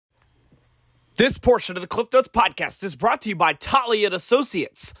This portion of the Cliff Notes podcast is brought to you by Totley &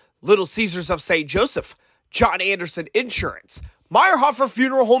 Associates, Little Caesars of St. Joseph, John Anderson Insurance, Meyerhofer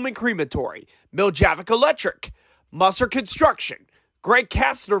Funeral Home and Crematory, Miljavik Electric, Musser Construction, Greg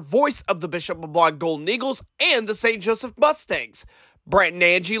Kastner, voice of the Bishop LeBlond Golden Eagles and the St. Joseph Mustangs, Brent and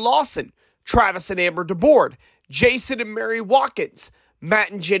Angie Lawson, Travis and Amber DeBoard, Jason and Mary Watkins,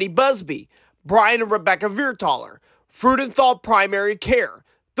 Matt and Jenny Busby, Brian and Rebecca Viertaler, Frudenthal Primary Care,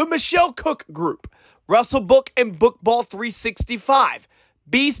 the Michelle Cook Group, Russell Book and Bookball 365,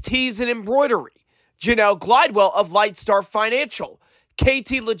 Beast Tees and Embroidery, Janelle Glidewell of Lightstar Financial,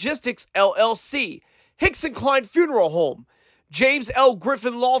 KT Logistics LLC, Hickson Klein Funeral Home, James L.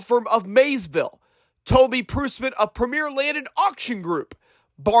 Griffin Law Firm of Maysville, Toby Prusman of Premier Land and Auction Group,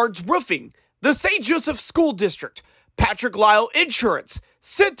 Barnes Roofing, the St. Joseph School District, Patrick Lyle Insurance,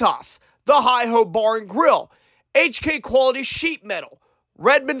 Cintas, the Hi-Ho Bar and Grill, HK Quality Sheet Metal,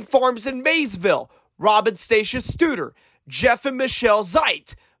 Redmond Farms in Maysville, Robin Stacia Studer, Jeff and Michelle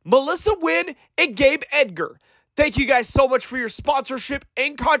Zeit, Melissa Wynn, and Gabe Edgar. Thank you guys so much for your sponsorship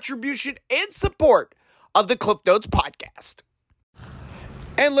and contribution and support of the Cliff Notes podcast.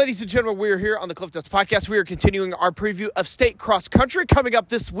 And ladies and gentlemen, we are here on the Cliff Notes podcast. We are continuing our preview of state cross country coming up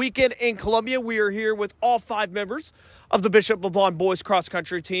this weekend in Columbia. We are here with all 5 members of the Bishop LeBlond boys cross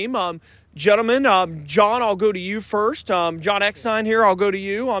country team. Gentlemen, John, I'll go to you first. John Eckstein here, I'll go to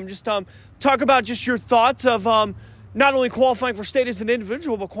you. Just talk about just your thoughts of not only qualifying for state as an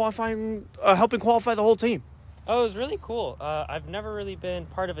individual, but qualifying, helping qualify the whole team. Oh, it was really cool. I've never really been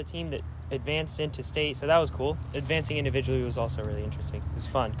part of a team that advanced into state, so that was cool. Advancing individually was also really interesting. It was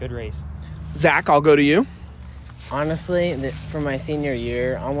fun. Good race. Zach, I'll go to you. Honestly, for my senior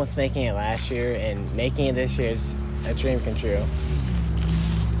year, almost making it last year and making it this year is a dream come true.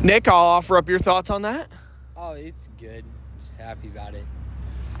 Nick, I'll offer up your thoughts on that. Oh, it's good. Just happy about it.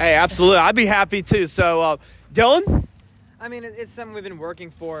 Hey, absolutely. I'd be happy too. So, Dylan? I mean, it's something we've been working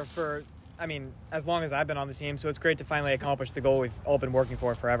for as long as I've been on the team, so it's great to finally accomplish the goal we've all been working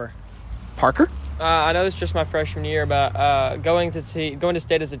for forever. Parker? I know this is just my freshman year, but going to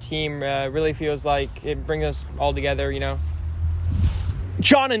state as a team really feels like it brings us all together, you know.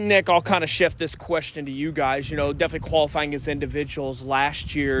 John and Nick, I'll kind of shift this question to you guys. Definitely qualifying as individuals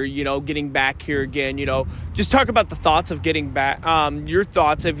last year, getting back here again, just talk about the thoughts of getting back, your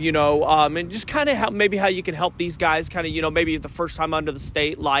thoughts of, and just kind of how you can help these guys kind of, maybe the first time under the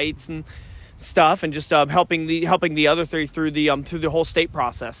state lights and stuff, and just helping the other 3 through the whole state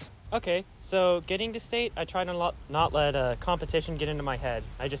process. Okay, so getting to state, I try to not let competition get into my head.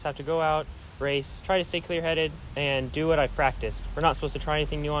 I just have to go out, race, try to stay clear-headed, and do what I've practiced. We're not supposed to try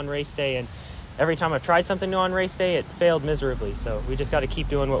anything new on race day, and every time I've tried something new on race day, it failed miserably. So we just got to keep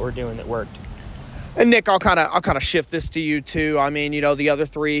doing what we're doing that worked. And Nick, I'll kind of shift this to you too. I mean, the other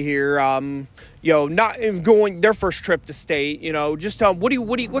 3 here, not going their first trip to state. Just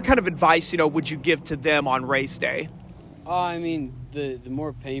what kind of advice would you give to them on race day? I mean, the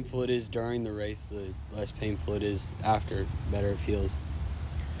more painful it is during the race, the less painful it is after. The better it feels.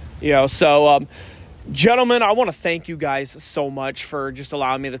 Gentlemen, I want to thank you guys so much for just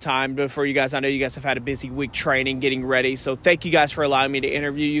allowing me the time for you guys. I know you guys have had a busy week training, getting ready. So thank you guys for allowing me to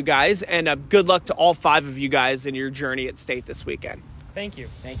interview you guys. And good luck to all 5 of you guys in your journey at state this weekend. Thank you.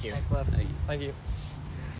 Thank you. Thanks, Lev. Thank you. Thank you.